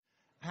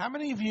How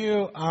many of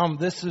you,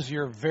 this is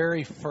your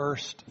very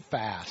first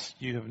fast?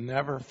 You have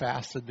never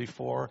fasted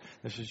before.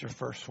 This is your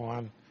first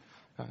one.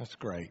 That's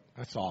great.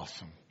 That's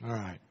awesome. All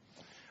right.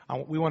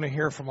 We want to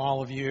hear from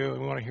all of you, and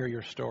we want to hear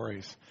your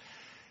stories.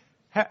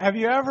 Have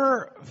you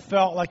ever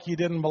felt like you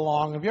didn't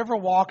belong? Have you ever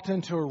walked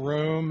into a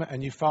room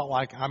and you felt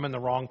like I'm in the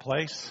wrong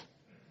place?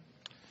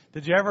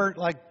 Did you ever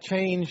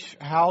change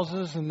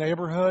houses and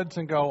neighborhoods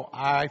and go,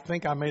 I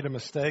think I made a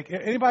mistake?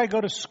 Anybody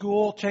go to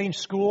school, change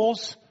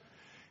schools?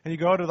 And you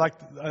go to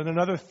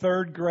another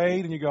third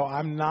grade and you go,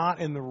 I'm not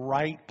in the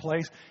right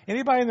place.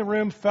 Anybody in the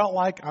room felt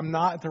like I'm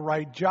not at the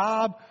right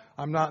job?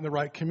 I'm not in the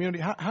right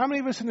community? How many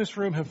of us in this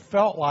room have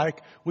felt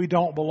like we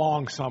don't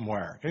belong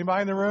somewhere?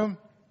 Anybody in the room?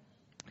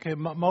 Okay,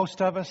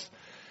 most of us.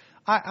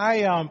 I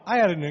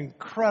had an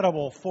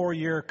incredible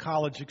 4-year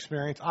college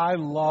experience. I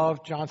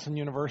loved Johnson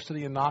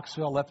University in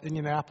Knoxville. Left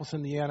Indianapolis,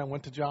 Indiana,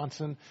 went to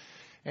Johnson,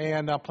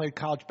 and played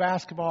college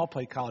basketball,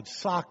 played college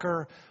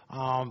soccer.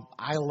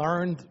 I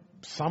learned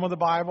some of the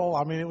Bible.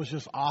 I mean, it was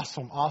just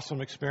awesome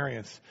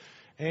experience.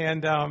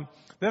 And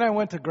then I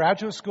went to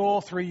graduate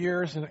school 3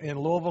 years in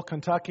Louisville,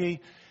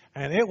 Kentucky,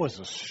 and it was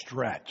a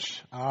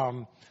stretch.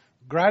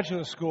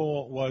 Graduate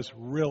school was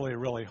really,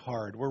 really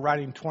hard. We're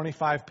writing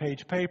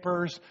 25-page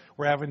papers.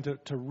 We're having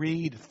to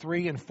read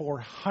 300 and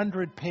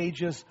 400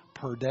 pages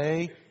per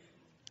day.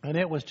 And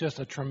it was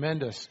just a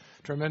tremendous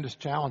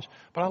challenge.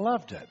 But I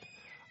loved it.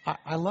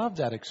 I loved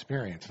that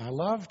experience. And I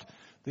loved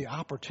the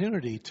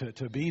opportunity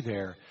to be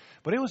there.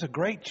 But it was a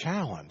great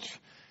challenge.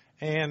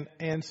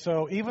 And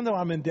so even though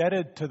I'm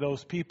indebted to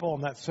those people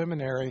in that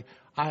seminary,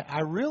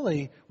 I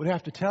really would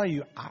have to tell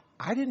you,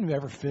 I didn't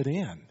ever fit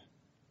in.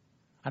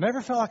 I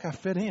never felt like I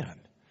fit in.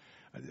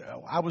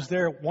 I was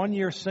there 1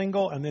 year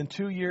single, and then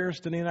 2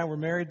 years, Denise and I were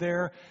married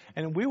there.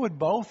 And we would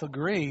both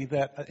agree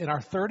that in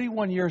our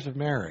 31 years of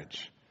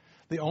marriage,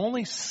 the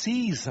only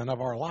season of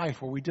our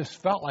life where we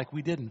just felt like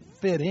we didn't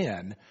fit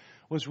in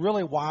was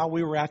really while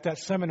we were at that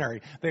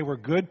seminary. They were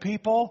good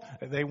people.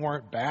 They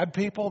weren't bad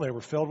people. They were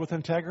filled with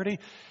integrity.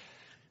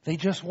 They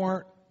just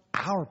weren't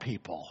our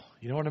people.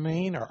 You know what I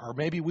mean? Or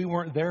maybe we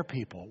weren't their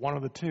people, one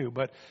of the two.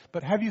 But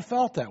have you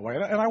felt that way?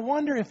 And I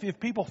wonder if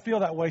people feel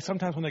that way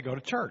sometimes when they go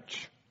to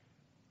church.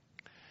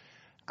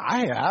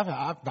 I have.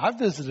 I've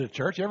visited a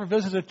church. You ever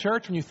visited a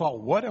church when you thought,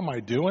 what am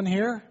I doing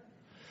here?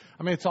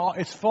 I mean,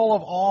 it's full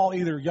of all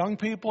either young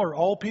people or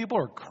old people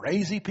or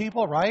crazy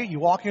people, right? You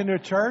walk into a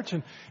church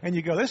and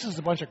you go, this is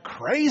a bunch of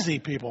crazy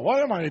people.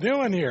 What am I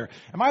doing here?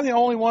 Am I the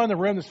only one in the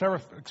room that's ever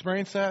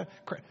experienced that?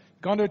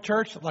 Gone to a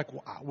church,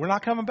 we're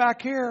not coming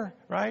back here,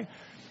 right?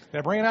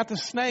 They're bringing out the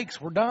snakes.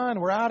 We're done.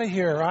 We're out of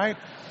here, right?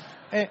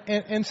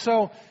 And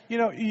so,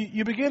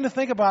 you begin to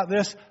think about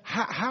this.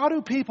 How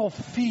do people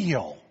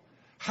feel?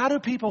 How do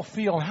people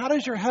feel? And how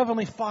does your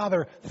Heavenly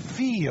Father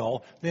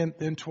feel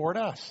then toward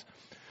us?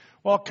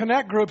 Well,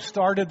 Connect Group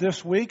started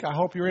this week. I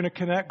hope you're in a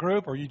Connect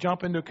Group or you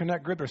jump into a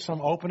Connect Group. There's some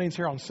openings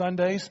here on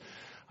Sundays.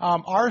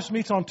 Ours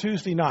meets on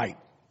Tuesday night.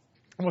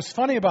 And what's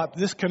funny about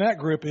this Connect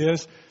Group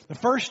is the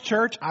first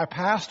church I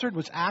pastored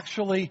was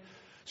actually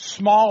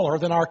smaller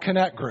than our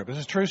Connect Group. This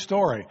is a true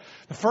story.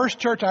 The first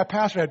church I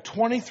pastored had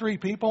 23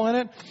 people in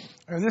it,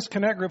 and this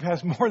Connect Group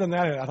has more than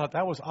that in it. I thought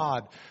that was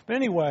odd. But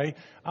anyway,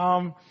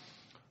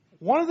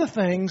 one of the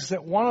things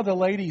that one of the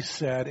ladies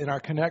said in our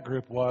Connect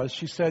Group was,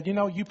 she said,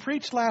 you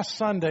preached last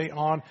Sunday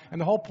on,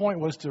 and the whole point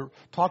was to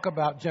talk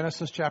about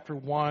Genesis chapter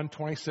 1,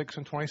 26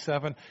 and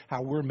 27,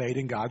 how we're made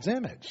in God's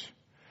image.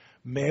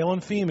 Male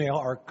and female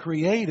are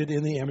created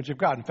in the image of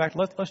God. In fact,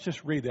 let's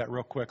just read that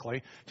real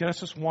quickly.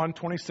 Genesis 1,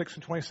 26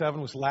 and 27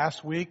 was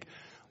last week.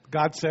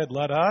 God said,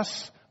 let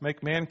us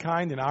make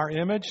mankind in our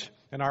image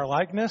and our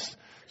likeness,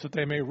 so that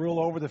they may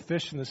rule over the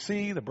fish in the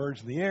sea, the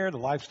birds in the air, the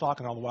livestock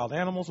and all the wild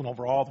animals, and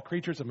over all the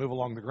creatures that move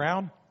along the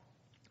ground.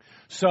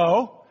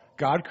 So,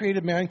 God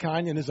created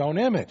mankind in His own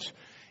image.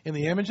 In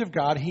the image of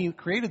God, He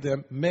created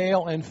them,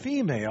 male and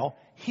female,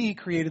 He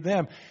created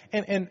them.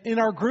 And in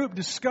our group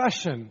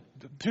discussion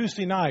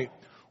Tuesday night,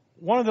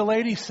 one of the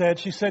ladies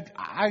said,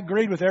 I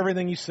agreed with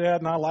everything you said,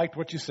 and I liked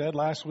what you said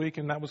last week,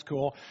 and that was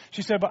cool.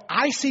 She said, but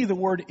I see the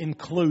word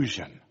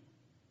inclusion.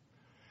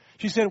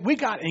 She said, we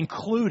got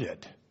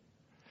included.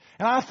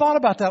 And I thought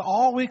about that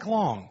all week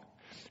long.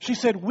 She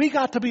said, we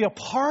got to be a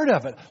part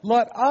of it.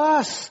 Let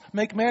us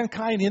make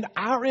mankind in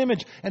our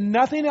image, and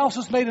nothing else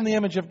is made in the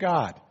image of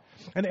God.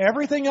 And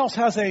everything else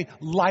has a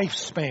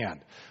lifespan.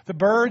 The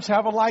birds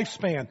have a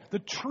lifespan. The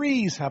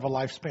trees have a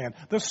lifespan.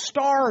 The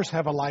stars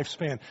have a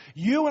lifespan.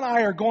 You and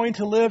I are going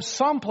to live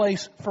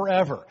someplace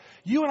forever.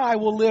 You and I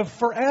will live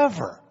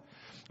forever.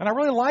 And I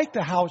really liked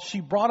how she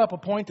brought up a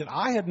point that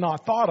I had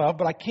not thought of,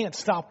 but I can't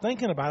stop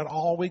thinking about it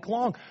all week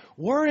long.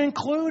 We're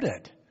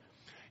included.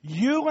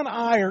 You and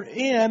I are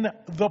in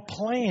the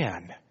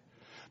plan.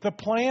 The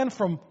plan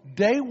from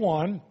day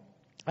one.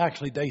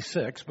 Actually, day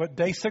 6, but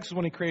day 6 is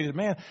when He created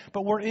man.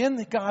 But we're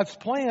in God's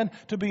plan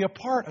to be a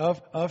part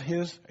of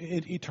His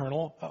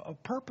eternal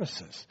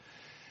purposes.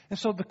 And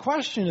so the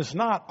question is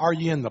not, are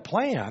you in the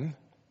plan?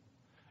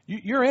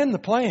 You're in the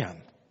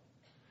plan.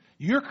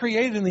 You're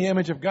created in the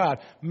image of God.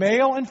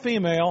 Male and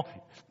female,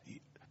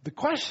 The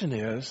question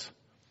is,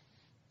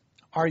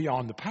 are you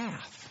on the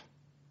path?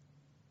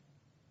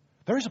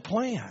 There's a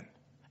plan,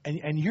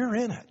 and you're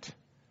in it.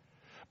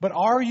 But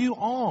are you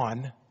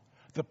on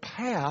the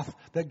path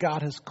that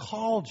God has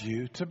called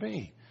you to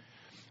be?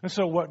 And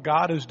so what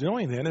God is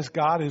doing then is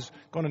God is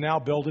going to now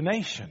build a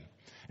nation.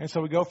 And so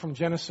we go from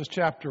Genesis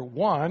chapter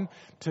 1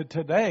 to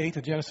today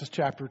to Genesis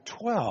chapter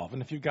 12.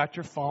 And if you've got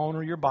your phone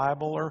or your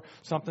Bible or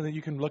something that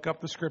you can look up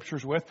the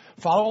scriptures with,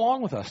 follow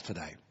along with us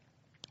today.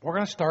 We're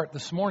going to start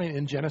this morning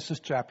in Genesis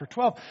chapter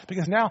 12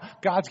 because now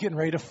God's getting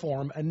ready to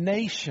form a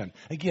nation.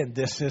 Again,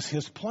 this is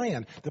His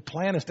plan. The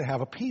plan is to have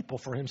a people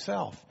for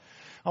Himself.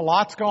 A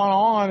lot's gone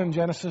on in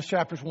Genesis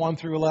chapters 1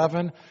 through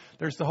 11.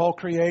 There's the whole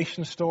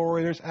creation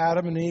story. There's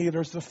Adam and Eve.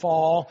 There's the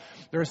fall.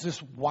 There's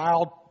this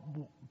wild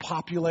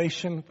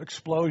population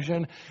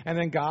explosion. And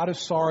then God is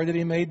sorry that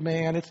He made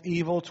man. It's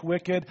evil. It's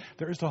wicked.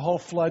 There's the whole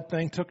flood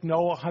thing. Took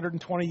Noah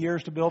 120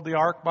 years to build the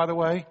ark, by the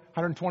way.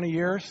 120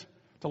 years.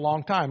 It's a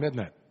long time, isn't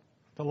it?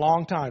 It's a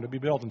long time to be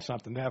building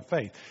something, to have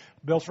faith.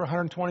 Built for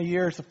 120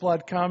 years, the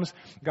flood comes.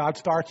 God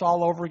starts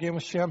all over again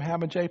with Shem,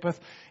 Ham, and Japheth.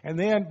 And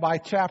then by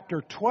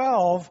chapter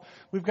 12,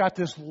 we've got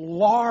this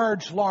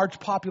large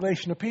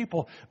population of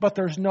people, but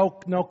there's no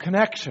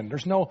connection.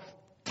 There's no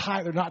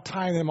tie. They're not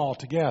tying them all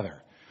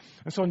together.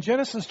 And so in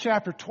Genesis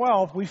chapter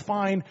 12, we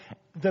find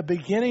the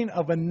beginning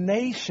of a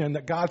nation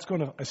that God's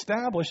going to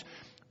establish,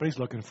 but He's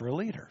looking for a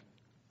leader.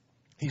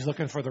 He's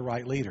looking for the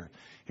right leader.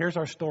 Here's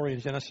our story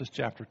in Genesis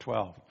chapter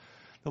 12.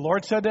 The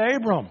Lord said to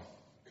Abram,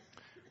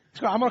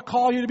 I'm going to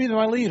call you to be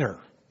my leader.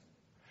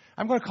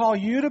 I'm going to call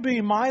you to be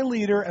my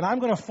leader, and I'm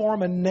going to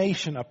form a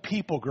nation, a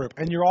people group,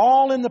 and you're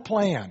all in the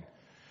plan.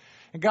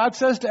 And God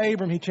says to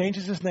Abram, He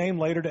changes his name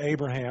later to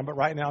Abraham, but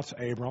right now it's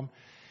Abram.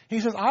 He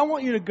says, I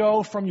want you to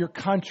go from your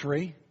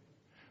country,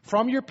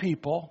 from your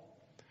people,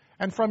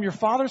 and from your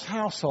father's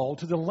household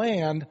to the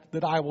land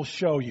that I will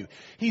show you.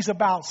 He's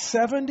about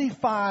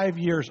 75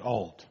 years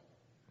old.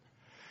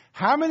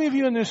 How many of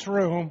you in this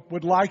room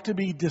would like to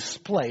be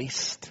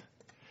displaced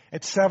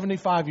at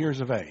 75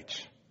 years of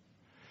age?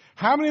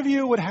 How many of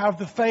you would have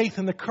the faith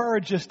and the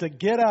courage just to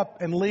get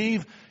up and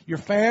leave your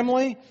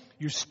family,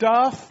 your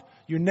stuff,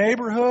 your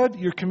neighborhood,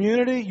 your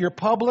community, your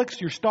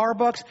Publix, your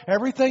Starbucks,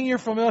 everything you're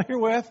familiar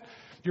with,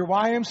 your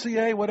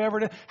YMCA, whatever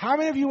it is? How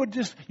many of you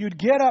you'd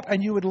get up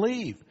and you would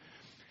leave?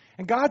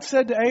 And God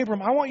said to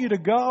Abram, I want you to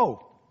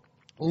go.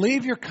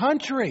 Leave your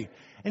country.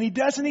 And He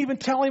doesn't even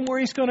tell him where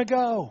he's going to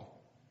go.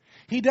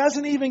 He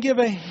doesn't even give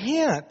a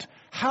hint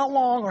how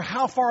long or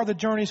how far the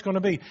journey is going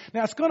to be.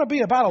 Now, it's going to be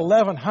about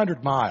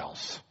 1,100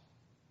 miles.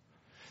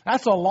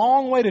 That's a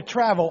long way to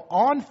travel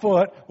on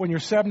foot when you're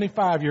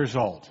 75 years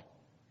old.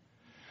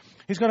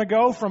 He's going to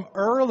go from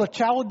Ur of the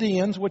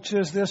Chaldeans, which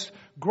is this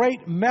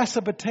great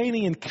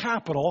Mesopotamian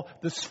capital,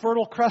 this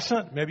Fertile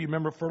Crescent. Maybe you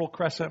remember Fertile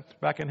Crescent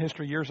back in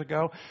history years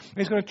ago.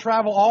 He's going to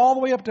travel all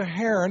the way up to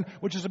Haran,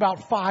 which is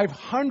about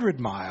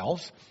 500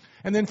 miles.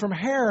 And then from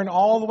Haran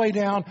all the way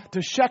down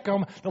to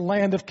Shechem, the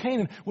land of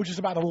Canaan, which is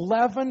about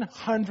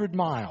 1,100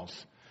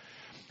 miles.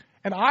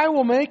 And I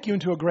will make you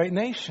into a great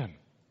nation.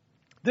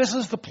 This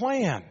is the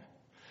plan.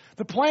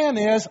 The plan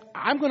is,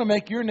 I'm going to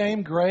make your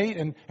name great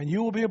and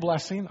you will be a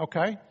blessing.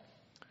 Okay?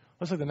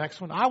 Let's look at the next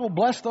one. I will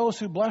bless those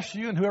who bless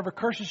you, and whoever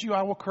curses you,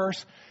 I will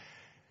curse.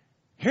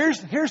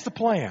 Here's the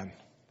plan.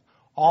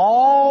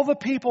 All the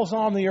peoples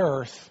on the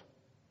earth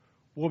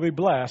will be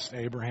blessed,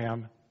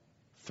 Abraham,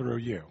 through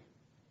you.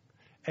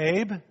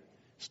 Abe,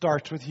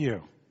 starts with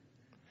you.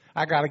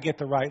 I got to get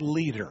the right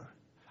leader.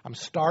 I'm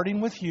starting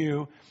with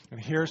you,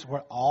 and here's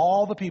what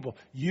all the people,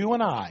 you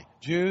and I,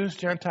 Jews,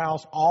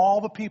 Gentiles,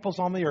 all the peoples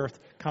on the earth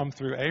come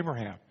through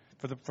Abraham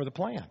for the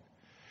plan.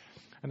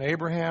 And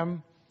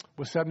Abraham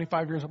was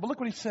 75 years old. But look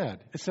what he said.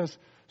 It says,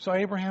 so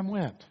Abraham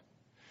went.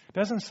 It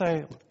doesn't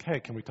say, hey,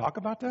 can we talk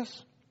about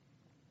this?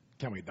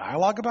 Can we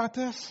dialogue about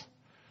this?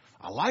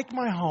 I like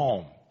my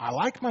home. I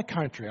like my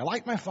country. I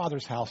like my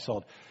father's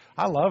household.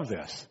 I love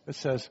this. It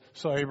says,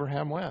 so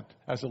Abraham went,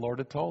 as the Lord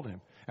had told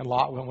him. And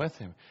Lot went with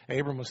him.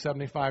 Abram was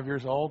 75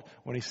 years old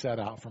when he set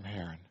out from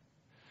Haran.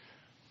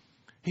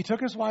 He took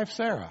his wife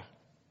Sarah,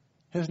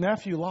 his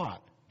nephew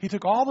Lot. He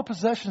took all the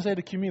possessions they'd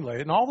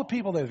accumulated and all the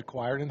people they'd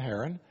acquired in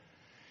Haran,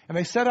 and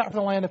they set out for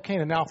the land of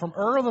Canaan. Now, from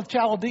Ur of the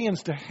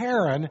Chaldeans to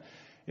Haran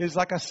is,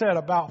 like I said,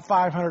 about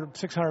 500,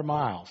 600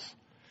 miles.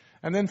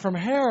 And then from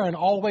Haran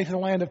all the way to the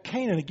land of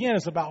Canaan, again,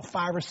 is about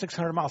 500 or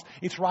 600 miles.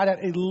 It's right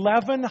at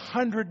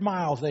 1,100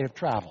 miles they have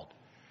traveled.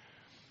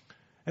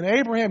 And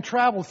Abraham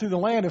traveled through the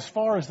land as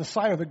far as the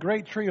site of the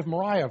great tree of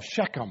Moriah of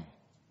Shechem.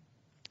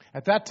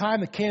 At that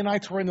time, the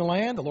Canaanites were in the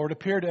land. The Lord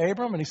appeared to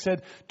Abram, and He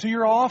said, to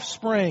your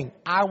offspring,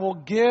 I will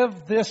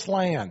give this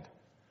land.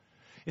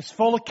 It's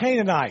full of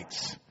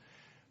Canaanites,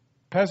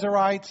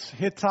 Pezerites,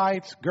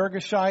 Hittites,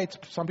 Girgashites.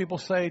 Some people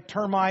say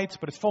termites,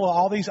 but it's full of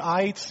all these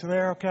ites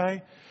there,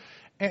 okay?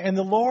 And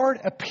the Lord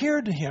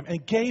appeared to him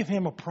and gave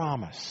him a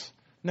promise.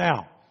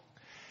 Now,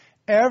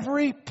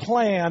 every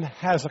plan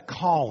has a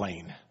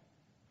calling.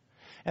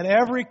 And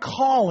every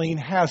calling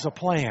has a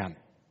plan.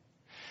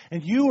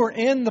 And you are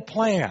in the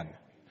plan.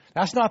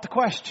 That's not the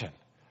question.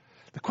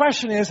 The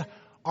question is,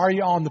 are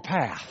you on the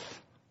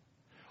path?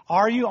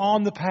 Are you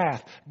on the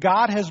path?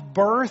 God has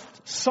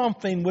birthed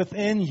something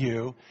within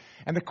you.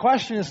 And the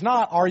question is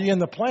not, are you in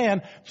the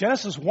plan?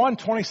 Genesis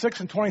 1:26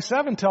 and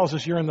 27 tells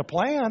us you're in the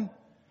plan.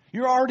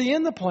 You're already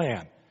in the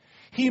plan.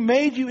 He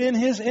made you in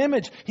His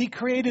image. He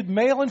created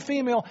male and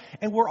female,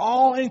 and we're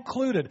all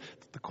included.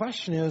 The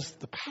question is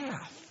the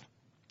path.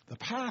 The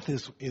path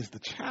is the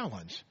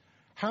challenge.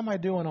 How am I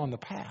doing on the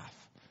path?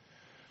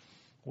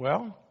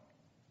 Well,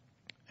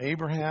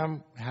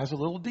 Abraham has a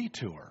little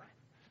detour.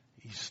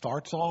 He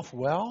starts off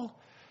well,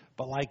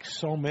 but like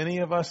so many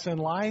of us in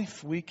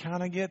life, we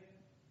kind of get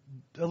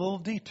a little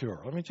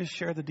detour. Let me just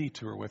share the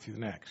detour with you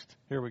next.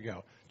 Here we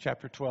go.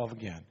 Chapter 12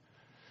 again.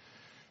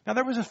 Now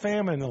there was a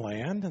famine in the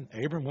land, and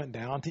Abram went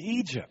down to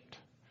Egypt.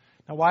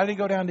 Now why did he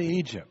go down to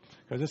Egypt?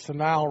 Because it's the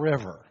Nile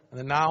River. And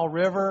the Nile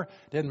River,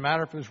 didn't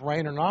matter if it was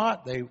rain or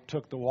not, they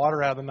took the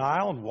water out of the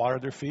Nile and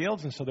watered their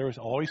fields, and so there was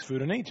always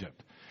food in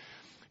Egypt.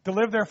 To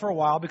live there for a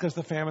while because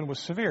the famine was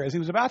severe. As he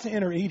was about to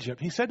enter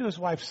Egypt, he said to his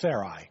wife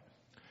Sarai,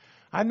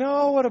 I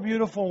know what a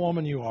beautiful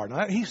woman you are.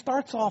 Now, he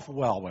starts off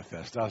well with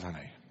this, doesn't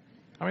he?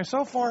 I mean,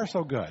 so far,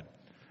 so good.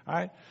 All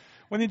right?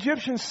 When the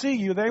Egyptians see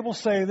you, they will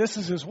say, this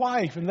is his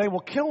wife, and they will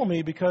kill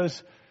me,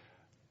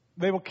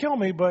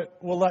 but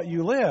will let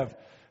you live.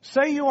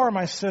 Say you are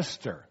my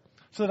sister,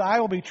 so that I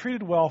will be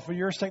treated well for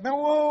your sake. Now,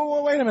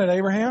 whoa, wait a minute,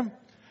 Abraham.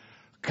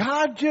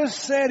 God just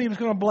said He was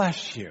going to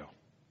bless you.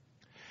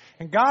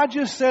 And God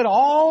just said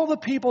all the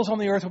peoples on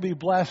the earth will be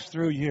blessed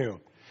through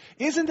you.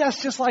 Isn't that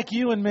just like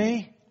you and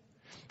me?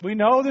 We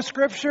know the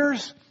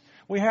Scriptures.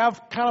 We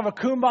have kind of a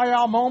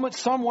kumbaya moment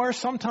somewhere,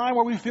 sometime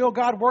where we feel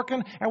God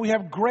working and we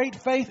have great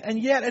faith.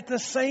 And yet at the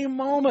same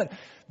moment,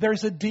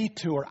 there's a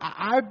detour.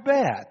 I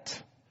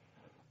bet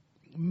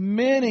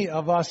many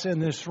of us in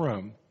this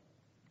room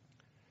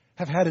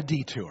have had a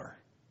detour.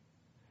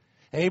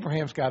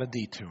 Abraham's got a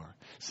detour.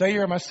 Say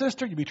you're my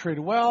sister, you'll be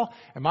treated well,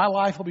 and my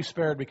life will be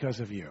spared because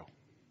of you.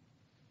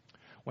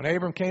 When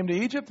Abram came to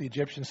Egypt, the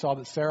Egyptians saw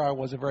that Sarai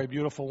was a very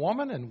beautiful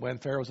woman, and when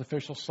Pharaoh's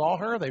officials saw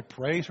her, they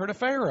praised her to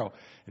Pharaoh,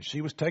 and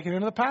she was taken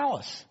into the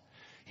palace.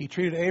 He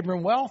treated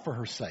Abram well for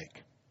her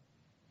sake.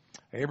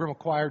 Abram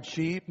acquired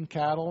sheep and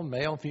cattle, and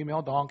male and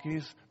female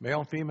donkeys, male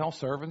and female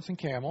servants and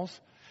camels.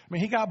 I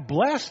mean, he got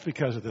blessed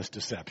because of this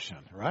deception,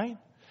 right?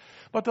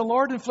 But the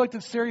Lord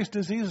inflicted serious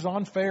diseases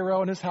on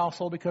Pharaoh and his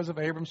household because of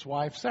Abram's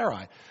wife,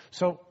 Sarai.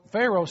 So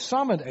Pharaoh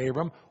summoned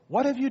Abram.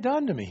 What have you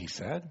done to me, he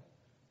said.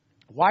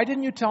 Why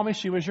didn't you tell me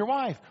she was your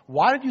wife?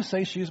 Why did you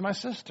say she's my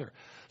sister?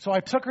 So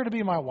I took her to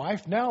be my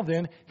wife. Now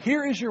then,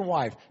 here is your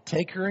wife.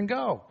 Take her and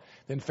go.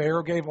 Then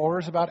Pharaoh gave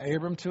orders about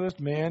Abram to his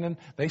men, and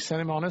they sent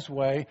him on his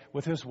way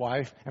with his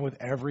wife and with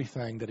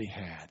everything that he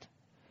had.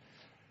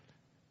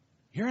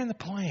 You're in the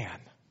plan.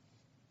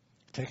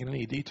 Taking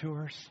any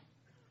detours?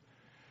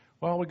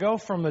 Well, we go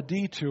from a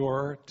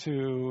detour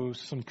to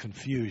some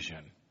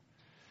confusion.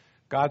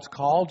 God's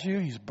called you.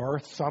 He's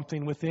birthed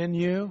something within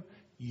you.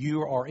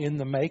 You are in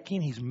the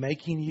making. He's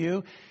making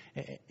you.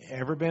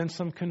 Ever been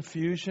some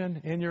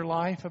confusion in your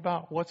life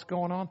about what's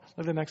going on? Look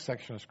at the next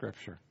section of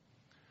Scripture.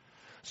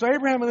 So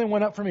Abraham then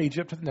went up from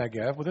Egypt to the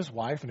Negev with his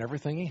wife and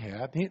everything he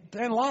had,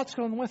 and Lot's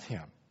going with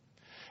him.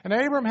 And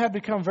Abram had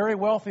become very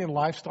wealthy in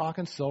livestock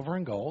and silver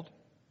and gold.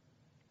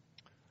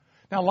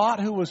 Now Lot,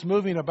 who was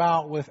moving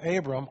about with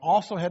Abram,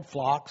 also had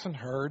flocks and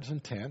herds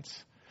and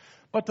tents,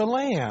 but the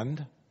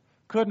land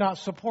could not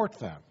support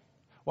them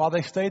while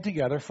they stayed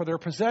together, for their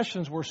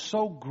possessions were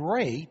so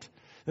great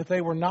that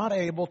they were not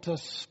able to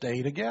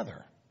stay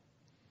together.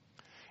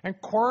 And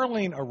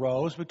quarreling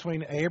arose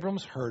between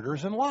Abram's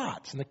herders and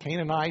Lot's. And the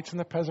Canaanites and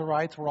the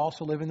Perizzites were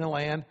also living in the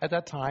land at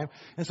that time.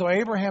 And so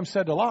Abraham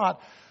said to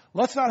Lot,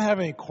 let's not have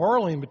any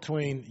quarreling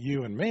between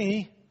you and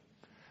me,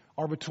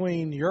 or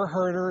between your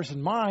herders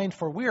and mine,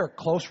 for we are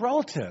close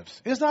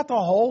relatives. Is not the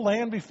whole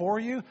land before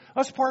you?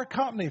 Let's part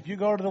company. If you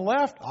go to the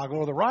left, I'll go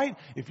to the right.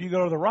 If you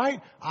go to the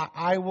right,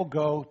 I will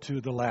go to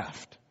the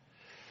left.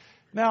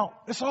 Now,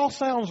 this all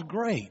sounds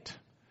great,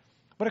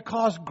 but it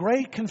caused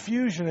great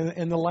confusion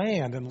in the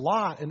land. And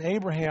Lot and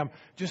Abraham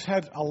just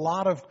had a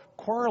lot of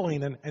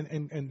quarreling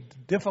and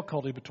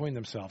difficulty between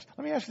themselves.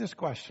 Let me ask you this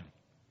question.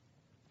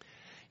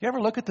 You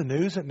ever look at the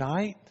news at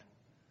night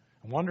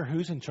and wonder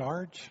who's in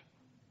charge?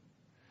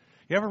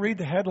 You ever read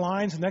the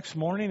headlines the next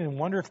morning and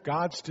wonder if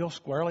God's still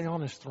squarely on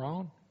His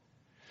throne?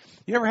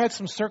 You ever had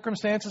some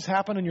circumstances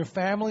happen in your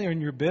family or in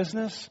your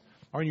business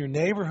or in your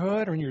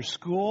neighborhood or in your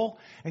school,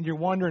 and you're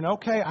wondering,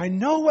 okay, I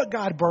know what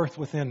God birthed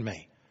within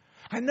me.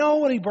 I know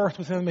what He birthed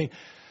within me.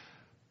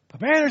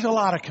 But man, there's a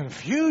lot of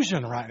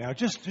confusion right now.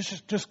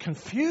 Just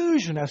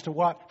confusion as to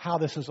how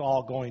this is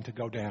all going to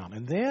go down.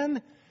 And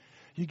then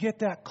you get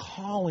that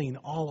calling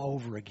all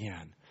over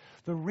again.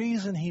 The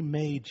reason He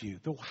made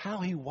you, how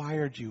He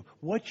wired you,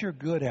 what you're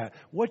good at,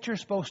 what you're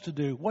supposed to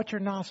do, what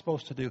you're not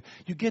supposed to do.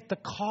 You get the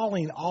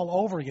calling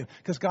all over again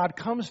because God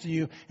comes to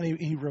you and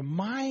He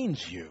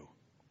reminds you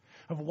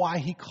of why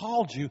He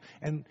called you.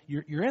 And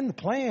you're in the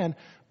plan,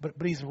 but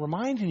He's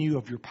reminding you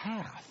of your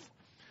path.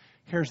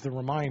 Here's the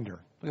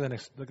reminder. Look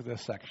at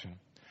this section.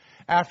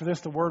 After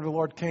this, the word of the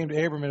Lord came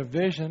to Abram in a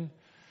vision.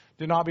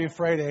 Do not be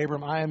afraid,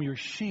 Abram. I am your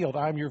shield.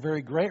 I am your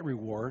very great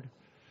reward.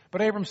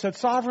 But Abram said,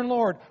 Sovereign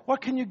Lord,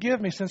 what can you give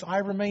me since I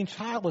remain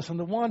childless, and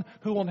the one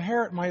who will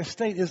inherit my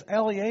estate is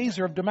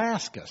Eliezer of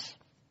Damascus?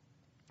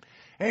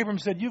 Abram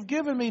said, you've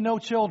given me no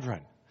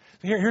children.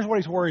 Here's what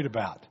he's worried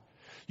about.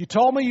 You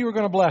told me you were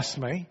going to bless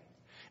me,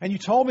 and you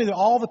told me that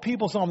all the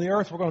peoples on the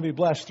earth were going to be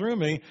blessed through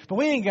me, but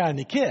we ain't got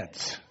any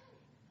kids.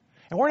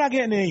 And we're not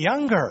getting any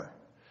younger.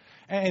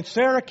 And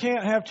Sarah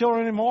can't have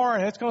children anymore,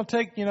 and it's going to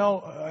take,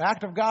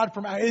 act of God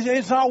from,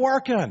 it's not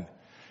working.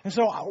 And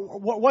so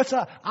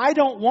I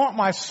don't want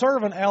my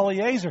servant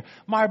Eliezer.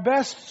 My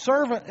best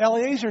servant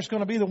Eliezer is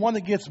going to be the one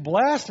that gets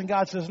blessed. And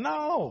God says,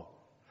 no,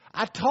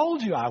 I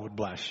told you I would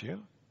bless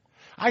you.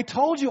 I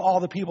told you all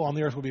the people on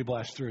the earth will be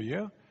blessed through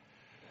you.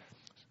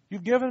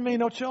 You've given me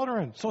no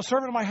children, so a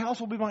servant of my house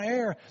will be my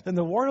heir. Then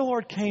the word of the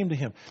Lord came to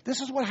him.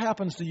 This is what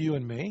happens to you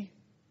and me.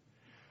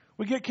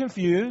 We get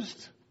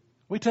confused.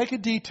 We take a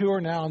detour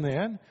now and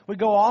then. We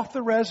go off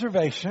the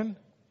reservation.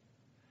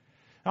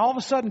 And all of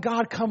a sudden,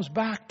 God comes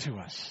back to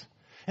us.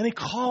 And He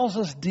calls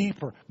us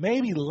deeper.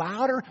 Maybe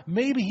louder.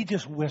 Maybe He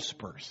just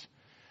whispers.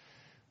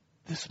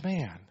 This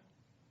man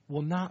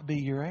will not be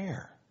your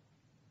heir.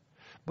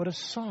 But a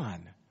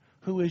son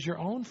who is your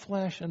own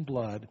flesh and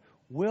blood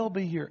will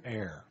be your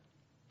heir.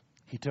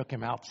 He took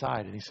him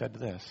outside and He said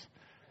this.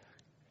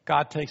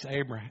 God takes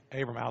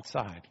Abram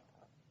outside.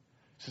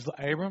 He says,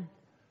 Abram,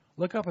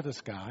 look up at the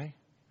sky.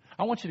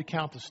 I want you to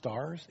count the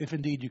stars, if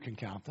indeed you can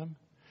count them.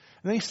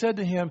 And He said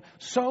to him,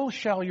 so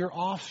shall your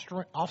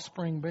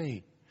offspring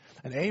be.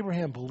 And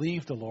Abraham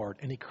believed the Lord,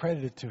 and He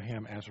credited to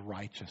him as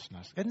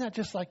righteousness. Isn't that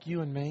just like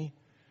you and me?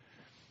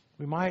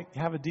 We might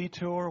have a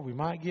detour, we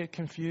might get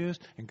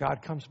confused, and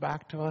God comes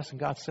back to us, and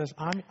God says,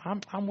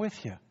 I'm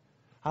with you.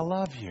 I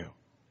love you.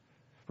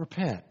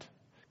 Repent.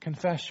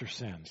 Confess your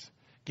sins.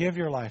 Give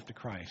your life to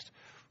Christ.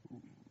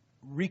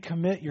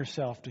 Recommit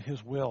yourself to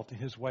His will, to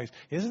His ways.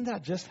 Isn't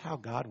that just how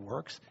God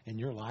works in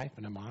your life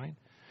and in mine?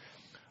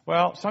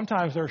 Well,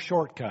 sometimes there are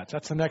shortcuts.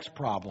 That's the next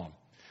problem.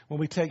 When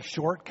we take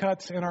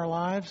shortcuts in our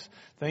lives,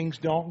 things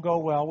don't go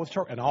well with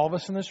shortcuts. And all of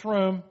us in this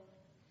room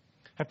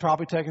have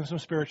probably taken some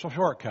spiritual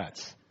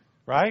shortcuts.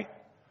 Right?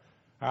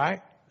 All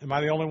right? Am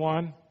I the only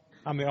one?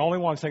 I'm the only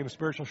one taking a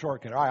spiritual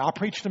shortcut. All right, I'll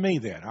preach to me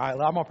then. All right,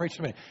 I'm going to preach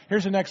to me.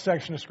 Here's the next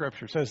section of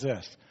Scripture. It says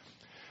this.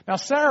 Now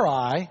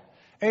Sarai,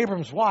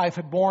 Abram's wife,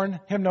 had borne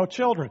him no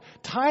children.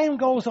 Time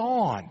goes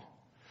on.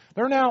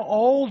 They're now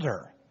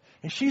older.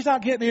 And she's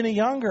not getting any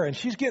younger, and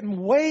she's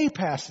getting way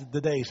past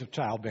the days of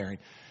childbearing.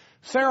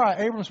 Sarah,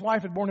 Abram's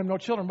wife, had borne him no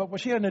children, but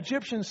she had an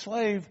Egyptian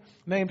slave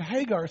named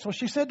Hagar. So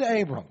she said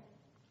to Abram,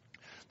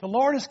 the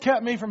Lord has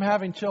kept me from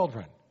having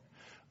children.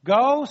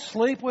 Go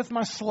sleep with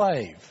my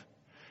slave.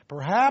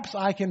 Perhaps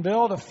I can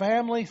build a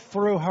family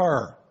through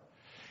her.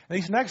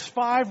 These next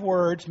 5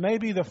 words may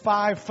be the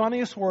 5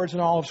 funniest words in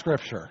all of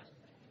Scripture.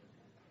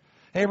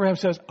 Abraham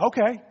says,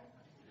 okay.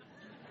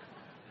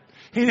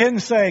 He didn't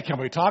say, can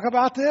we talk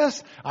about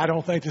this? I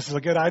don't think this is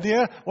a good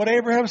idea. What did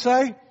Abraham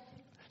say?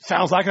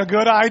 Sounds like a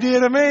good idea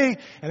to me.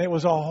 And it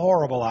was a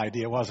horrible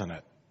idea, wasn't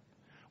it?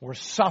 We're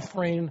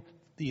suffering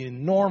the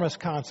enormous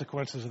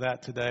consequences of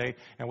that today,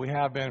 and we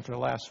have been for the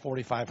last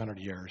 4,500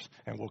 years,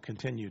 and will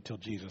continue till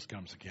Jesus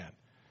comes again.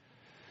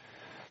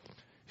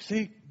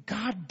 See,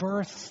 God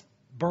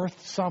birthed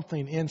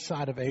something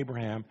inside of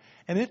Abraham,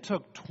 and it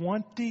took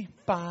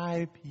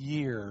 25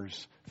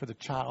 years for the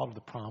child of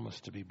the promise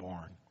to be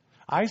born.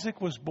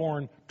 Isaac was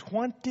born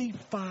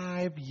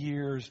 25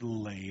 years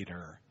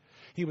later.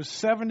 He was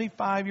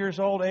 75 years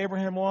old,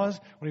 Abraham was,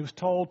 when he was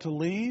told to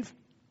leave.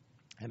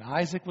 And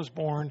Isaac was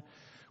born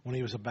when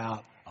he was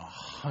about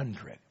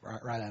 100,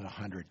 right at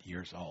 100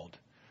 years old.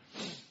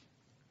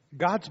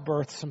 God's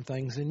birthed some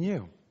things in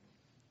you.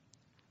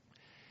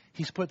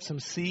 He's put some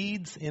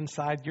seeds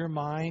inside your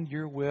mind,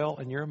 your will,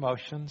 and your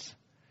emotions.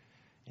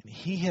 And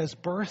He has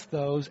birthed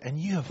those, and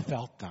you have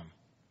felt them.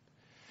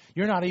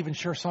 You're not even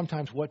sure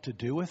sometimes what to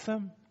do with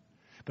them,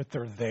 but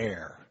they're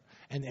there.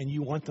 And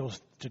you want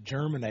those to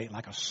germinate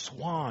like a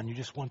swan. You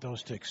just want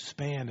those to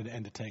expand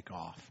and to take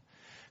off.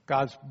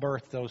 God's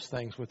birthed those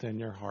things within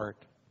your heart.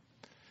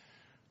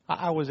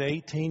 I was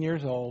 18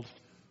 years old.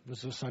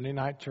 This was a Sunday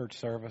night church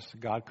service.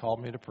 God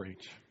called me to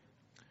preach.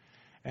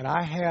 And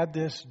I had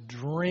this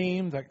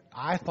dream that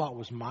I thought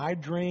was my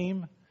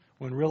dream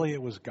when really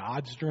it was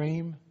God's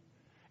dream.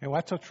 And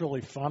what's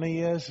really funny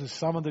is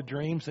some of the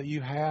dreams that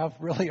you have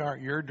really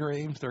aren't your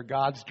dreams. They're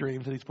God's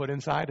dreams that He's put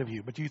inside of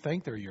you. But you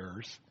think they're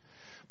yours.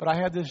 But I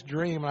had this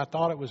dream, and I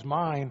thought it was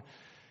mine.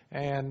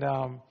 And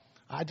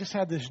I just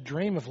had this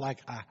dream of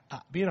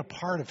being a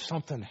part of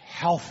something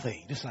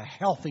healthy, just a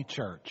healthy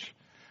church.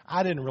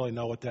 I didn't really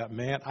know what that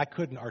meant. I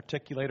couldn't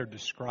articulate or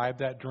describe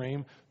that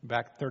dream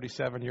back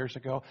 37 years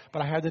ago.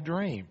 But I had the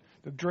dream.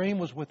 The dream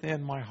was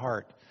within my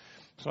heart.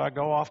 So I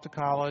go off to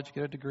college,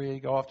 get a degree,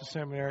 go off to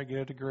seminary, get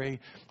a degree.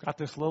 Got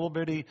this little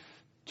bitty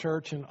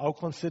church in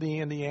Oakland City,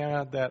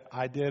 Indiana that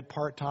I did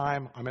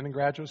part-time. I'm in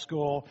graduate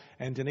school,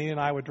 and Danita and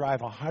I would drive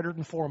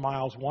 104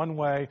 miles one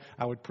way.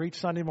 I would preach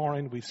Sunday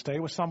morning. We'd stay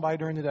with somebody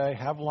during the day,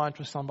 have lunch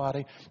with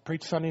somebody,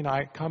 preach Sunday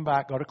night, come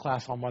back, go to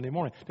class on Monday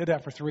morning. Did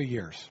that for 3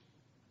 years.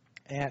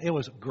 And it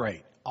was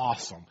great,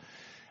 awesome.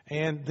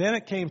 And then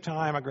it came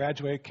time, I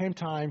graduated, came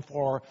time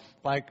for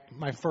like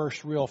my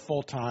first real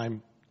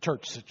full-time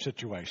church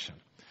situation.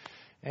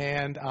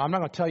 And I'm not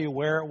going to tell you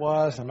where it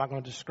was. I'm not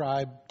going to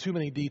describe too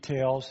many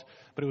details,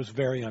 but it was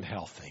very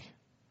unhealthy.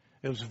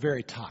 It was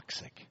very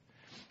toxic.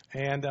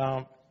 And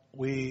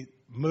we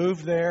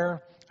moved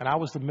there, and I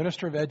was the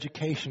minister of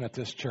education at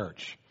this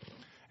church.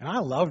 And I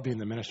loved being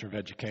the minister of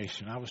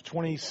education. I was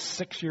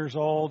 26 years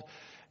old,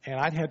 and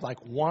I'd had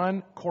like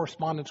one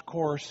correspondence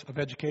course of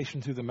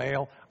education through the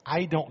mail.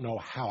 I don't know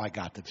how I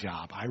got the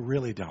job. I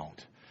really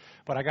don't.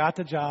 But I got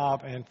the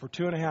job, and for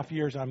 2.5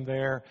 years I'm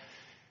there.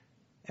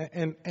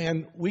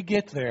 And we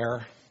get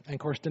there, and of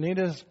course,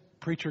 Danita's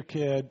preacher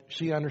kid,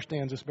 she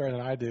understands this better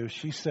than I do.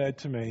 She said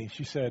to me,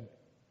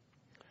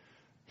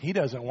 he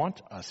doesn't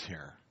want us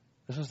here.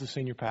 This is the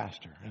senior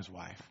pastor and his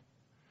wife.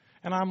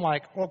 And I'm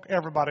like, well,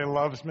 everybody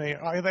loves me.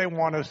 They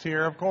want us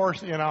here, of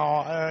course,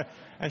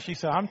 And she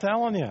said, I'm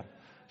telling you.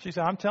 She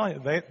said, I'm telling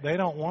you, they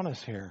don't want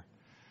us here.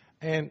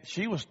 And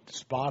she was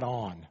spot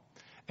on.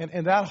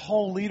 And that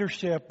whole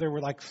leadership, there were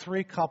like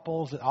 3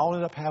 couples that all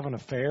ended up having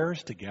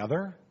affairs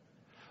together.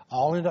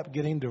 All ended up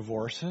getting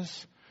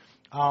divorces.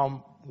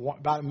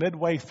 About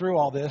midway through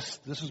all this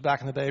was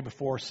back in the day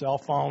before cell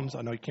phones.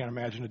 I know you can't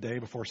imagine a day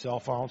before cell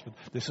phones, but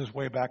this is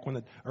way back when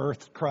the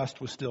earth crust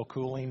was still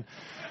cooling.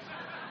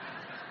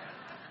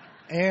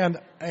 and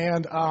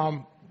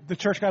the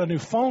church got a new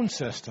phone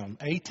system,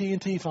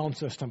 AT&T phone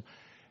system.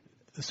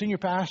 The senior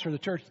pastor of the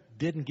church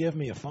didn't give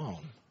me a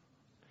phone.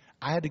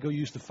 I had to go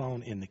use the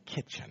phone in the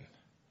kitchen.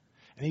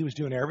 And he was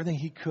doing everything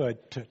he could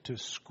to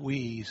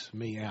squeeze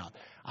me out.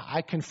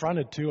 I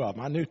confronted 2 of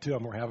them. I knew 2 of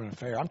them were having an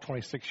affair. I'm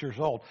 26 years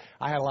old.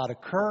 I had a lot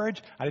of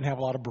courage. I didn't have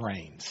a lot of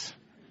brains.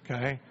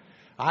 Okay?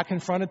 I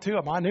confronted 2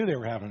 of them. I knew they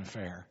were having an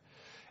affair.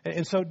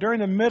 And so during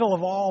the middle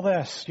of all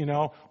this,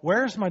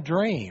 where's my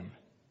dream?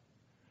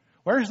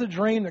 Where's the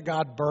dream that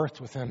God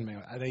birthed within me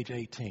at age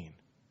 18?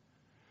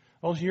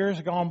 Those years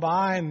had gone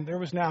by, and there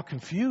was now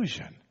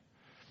confusion.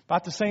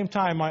 About the same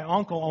time, my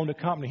uncle owned a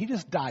company. He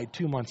just died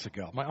 2 months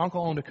ago. My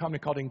uncle owned a company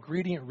called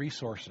Ingredient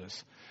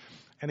Resources.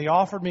 And he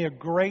offered me a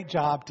great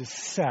job to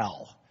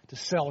sell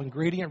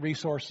ingredient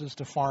resources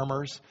to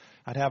farmers.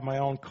 I'd have my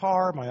own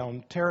car, my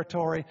own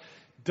territory.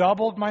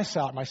 Doubled my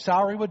salary. My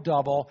salary would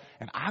double,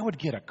 and I would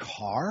get a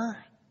car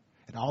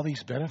and all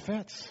these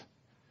benefits.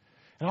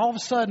 And all of a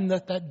sudden,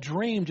 that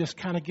dream just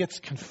kind of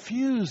gets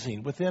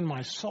confusing within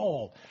my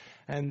soul.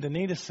 And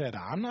Danita said,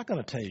 I'm not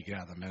going to tell you to get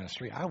out of the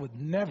ministry. I would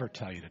never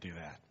tell you to do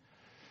that.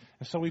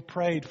 And so we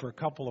prayed for a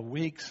couple of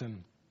weeks,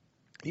 and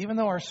even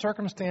though our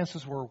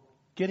circumstances were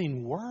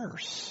getting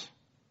worse,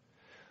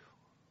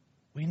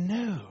 we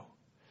knew,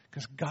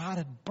 because God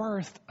had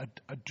birthed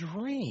a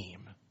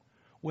dream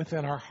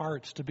within our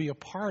hearts to be a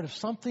part of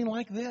something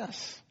like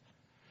this,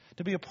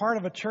 to be a part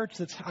of a church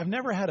I've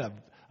never had a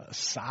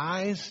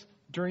size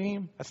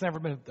dream. That's never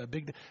been a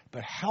big,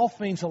 but health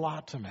means a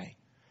lot to me.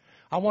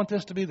 I want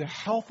this to be the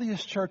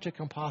healthiest church it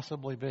can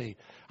possibly be.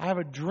 I have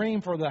a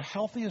dream for the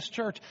healthiest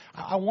church.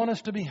 I want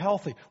us to be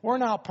healthy. We're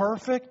not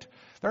perfect.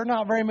 There are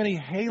not very many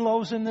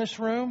halos in this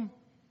room.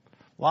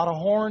 A lot of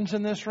horns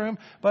in this room.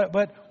 But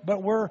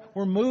we're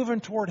moving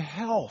toward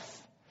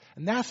health.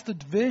 And that's the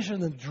vision,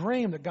 the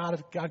dream that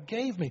God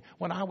gave me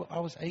when I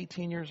was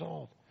 18 years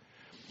old.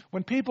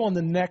 When people in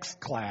the next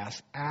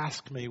class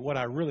ask me what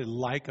I really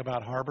like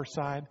about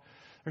Harborside,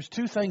 there's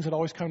 2 things that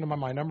always come to my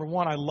mind. Number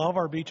 1, I love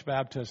our beach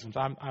baptisms.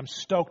 I'm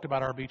stoked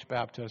about our beach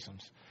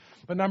baptisms.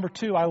 But number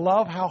 2, I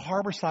love how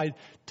Harborside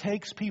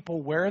takes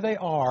people where they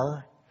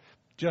are,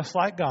 just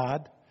like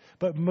God,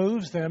 but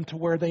moves them to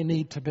where they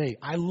need to be.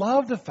 I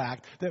love the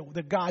fact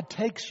that God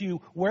takes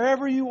you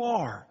wherever you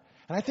are.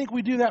 And I think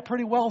we do that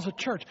pretty well as a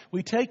church.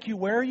 We take you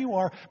where you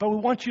are, but we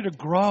want you to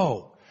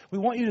grow. We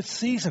want you to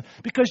season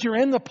because you're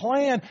in the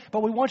plan,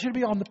 but we want you to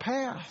be on the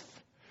path.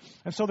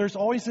 And so there's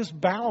always this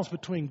balance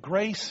between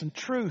grace and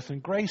truth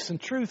and grace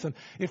and truth. And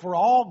if we're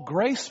all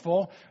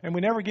graceful and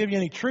we never give you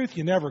any truth,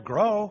 you never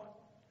grow.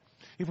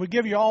 If we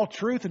give you all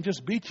truth and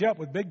just beat you up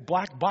with big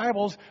black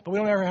Bibles, but we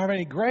don't ever have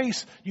any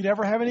grace, you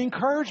never have any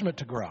encouragement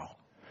to grow.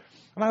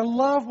 And I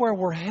love where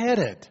we're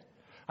headed.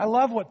 I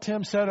love what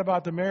Tim said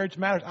about the Marriage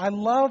Matters. I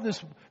love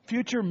this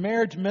future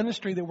marriage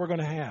ministry that we're going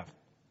to have.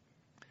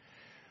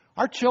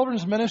 Our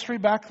children's ministry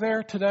back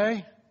there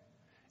today,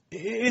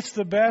 it's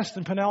the best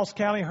in Pinellas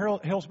County,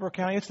 Hillsborough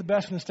County. It's the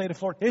best in the state of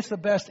Florida. It's the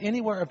best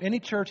anywhere of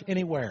any church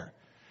anywhere.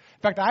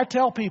 In fact, I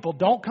tell people,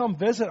 don't come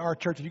visit our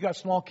church if you've got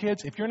small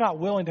kids, if you're not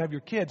willing to have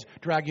your kids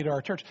drag you to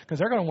our church, because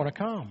they're going to want to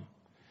come.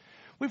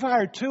 We've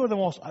hired 2 of the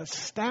most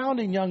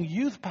astounding young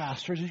youth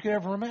pastors you could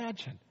ever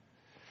imagine.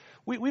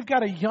 We've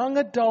got a young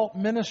adult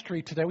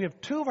ministry today. We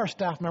have 2 of our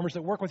staff members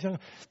that work with young.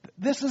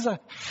 This is a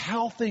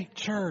healthy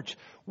church.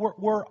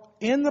 We're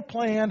in the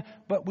plan,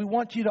 but we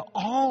want you to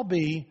all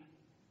be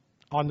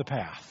on the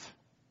path.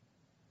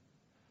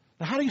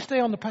 Now, how do you stay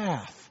on the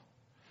path?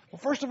 Well,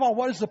 first of all,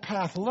 what does the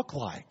path look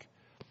like?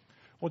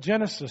 Well,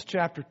 Genesis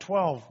chapter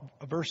 12,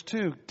 verse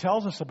 2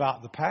 tells us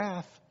about the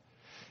path.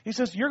 He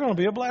says, you're going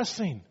to be a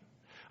blessing.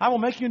 I will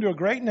make you into a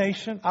great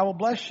nation. I will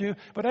bless you.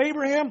 But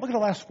Abraham, look at the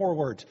last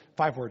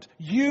 5 words.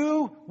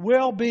 You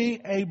will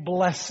be a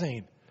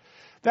blessing.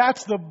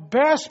 That's the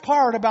best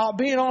part about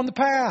being on the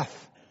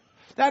path.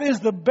 That is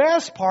the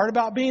best part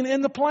about being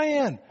in the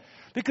plan.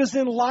 Because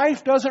then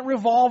life doesn't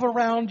revolve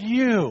around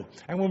you.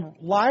 And when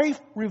life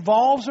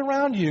revolves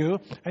around you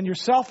and you're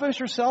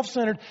selfish or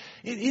self-centered,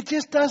 it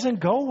just doesn't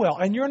go well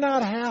and you're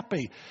not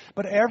happy.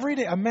 But every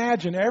day,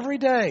 imagine every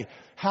day,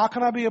 how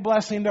can I be a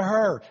blessing to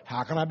her?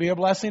 How can I be a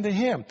blessing to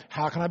him?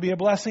 How can I be a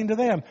blessing to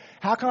them?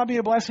 How can I be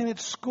a blessing at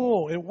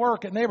school, at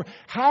work, at neighbor?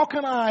 How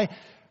can I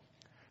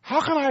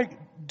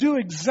do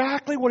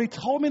exactly what he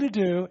told me to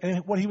do and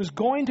what he was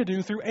going to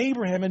do through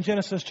Abraham in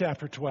Genesis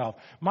chapter 12?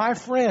 My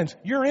friends,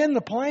 you're in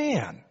the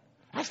plan.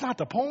 That's not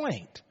the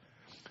point.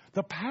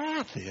 The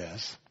path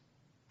is,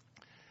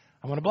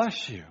 I'm going to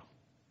bless you.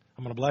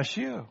 I'm going to bless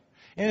you.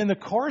 And in the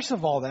course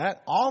of all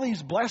that, all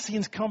these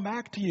blessings come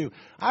back to you.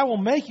 I will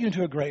make you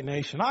into a great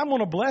nation. I'm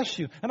going to bless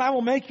you, and I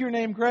will make your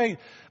name great.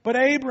 But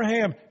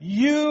Abraham,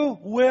 you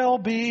will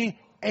be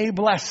a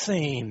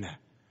blessing.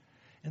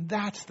 And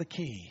that's the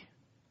key.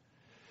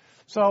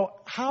 So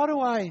how do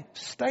I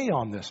stay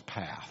on this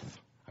path?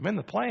 I'm in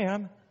the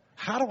plan.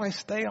 How do I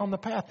stay on the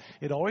path?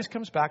 It always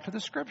comes back to the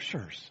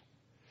Scriptures.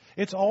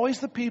 It's always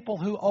the people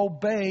who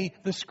obey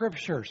the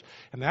Scriptures.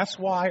 And that's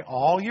why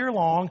all year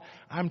long,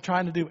 I'm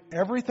trying to do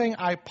everything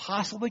I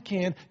possibly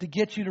can to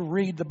get you to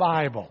read the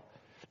Bible.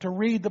 To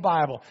read the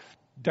Bible.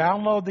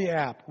 Download the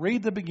app.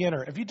 Read the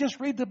beginner. If you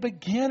just read the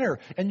beginner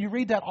and you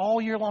read that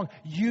all year long,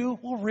 you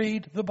will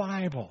read the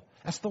Bible.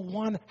 That's the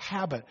one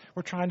habit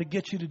we're trying to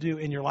get you to do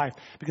in your life,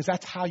 because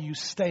that's how you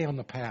stay on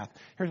the path.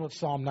 Here's what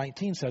Psalm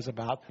 19 says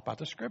about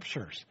the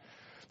Scriptures.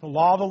 The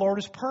law of the Lord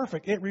is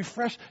perfect. It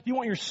refreshes. Do you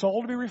want your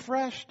soul to be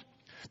refreshed?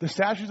 The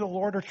statutes of the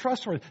Lord are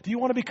trustworthy. Do you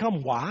want to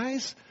become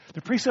wise?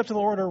 The precepts of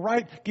the Lord are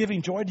right,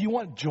 giving joy. Do you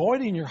want joy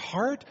in your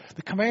heart?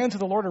 The commands of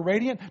the Lord are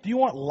radiant. Do you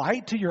want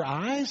light to your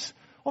eyes?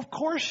 Well, of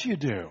course you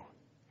do.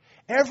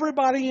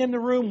 Everybody in the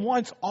room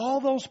wants all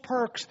those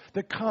perks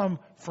that come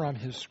from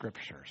His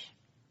Scriptures.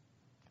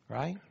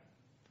 Right?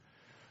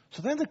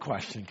 So then the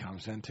question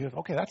comes into,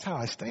 okay, that's how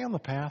I stay on the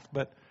path,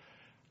 but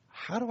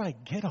how do I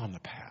get on the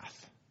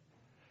path?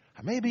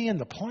 I may be in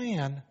the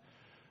plan,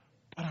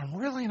 but I'm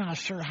really not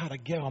sure how to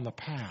get on the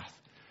path.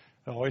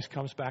 It always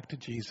comes back to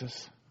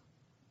Jesus.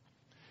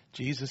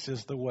 Jesus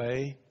is the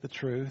way, the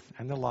truth,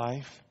 and the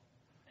life.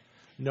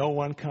 No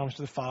one comes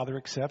to the Father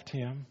except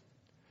Him.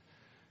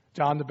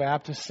 John the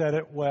Baptist said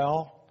it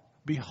well.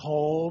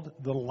 Behold,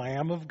 the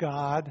Lamb of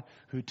God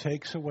who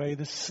takes away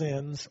the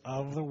sins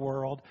of the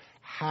world.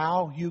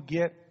 How you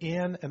get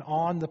in and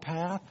on the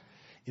path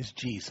is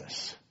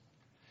Jesus.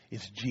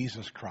 It's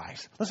Jesus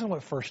Christ. Listen to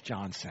what 1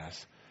 John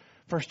says.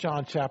 1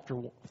 John chapter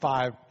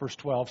 5, verse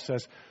 12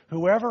 says,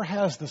 whoever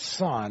has the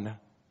Son...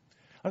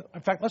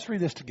 In fact, let's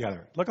read this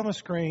together. Look on the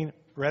screen.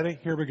 Ready?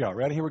 Here we go.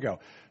 Ready? Here we go.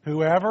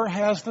 Whoever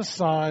has the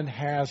Son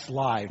has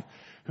life.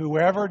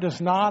 Whoever does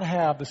not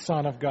have the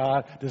Son of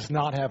God does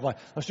not have life.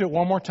 Let's do it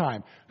one more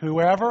time.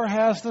 Whoever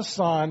has the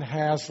Son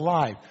has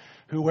life.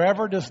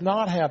 Whoever does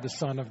not have the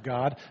Son of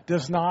God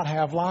does not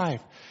have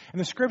life. And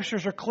the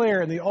Scriptures are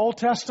clear. In the Old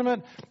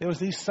Testament, it was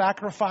these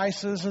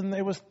sacrifices, and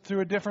it was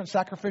through a different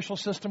sacrificial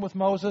system with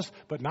Moses,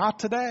 but not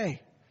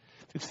today.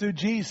 It's through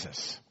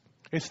Jesus.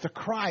 It's the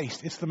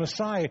Christ. It's the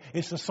Messiah.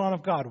 It's the Son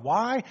of God.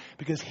 Why?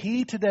 Because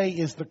He today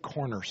is the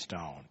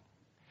cornerstone.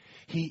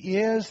 He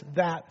is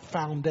that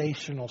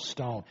foundational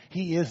stone.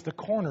 He is the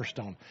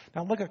cornerstone.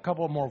 Now look at a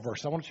couple more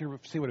verses. I want you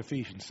to see what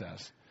Ephesians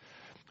says.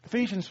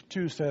 Ephesians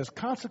 2 says,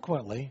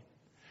 consequently,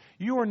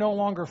 you are no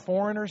longer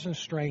foreigners and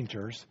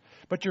strangers,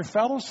 but you're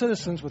fellow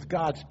citizens with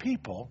God's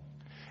people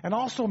and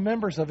also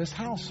members of His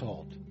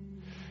household.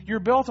 You're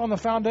built on the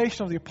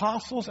foundation of the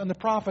apostles and the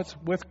prophets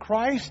with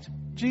Christ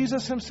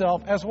Jesus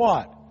Himself as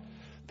what?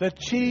 The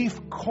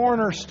chief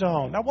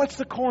cornerstone. Now, what's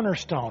the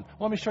cornerstone?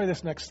 Well, let me show you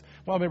this next.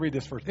 Well, let me read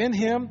this first. In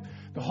Him,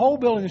 the whole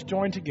building is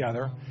joined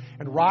together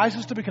and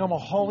rises to become a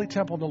holy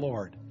temple in the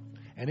Lord.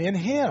 And in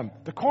Him,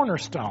 the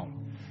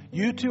cornerstone,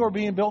 you two are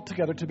being built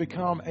together to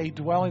become a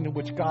dwelling in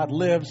which God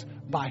lives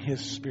by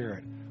His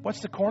Spirit. What's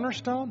the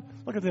cornerstone?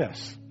 Look at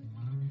this.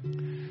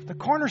 The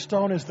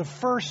cornerstone is the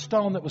first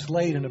stone that was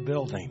laid in a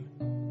building.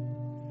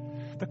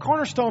 The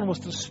cornerstone was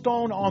the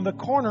stone on the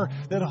corner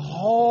that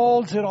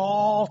holds it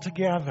all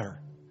together.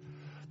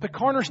 The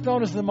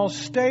cornerstone is the most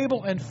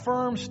stable and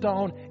firm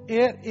stone.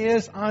 It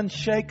is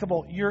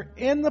unshakable. You're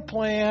in the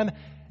plan.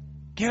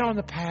 Get on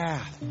the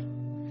path.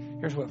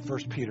 Here's what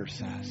 1 Peter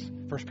says.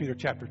 1 Peter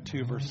chapter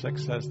 2, verse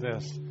 6 says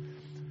this.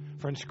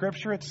 For in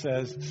Scripture it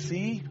says,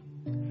 see,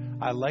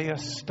 I lay a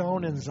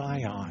stone in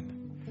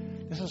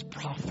Zion. This is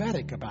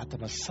prophetic about the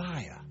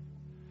Messiah.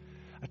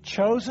 A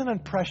chosen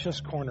and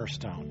precious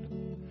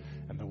cornerstone.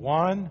 And the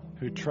one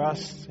who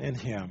trusts in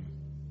Him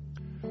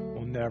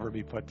will never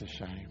be put to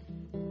shame.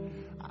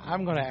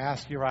 I'm going to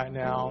ask you right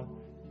now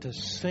to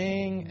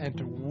sing and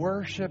to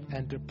worship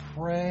and to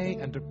pray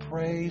and to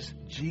praise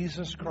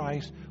Jesus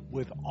Christ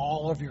with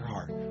all of your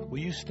heart. Will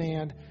you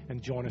stand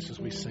and join us as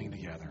we sing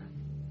together?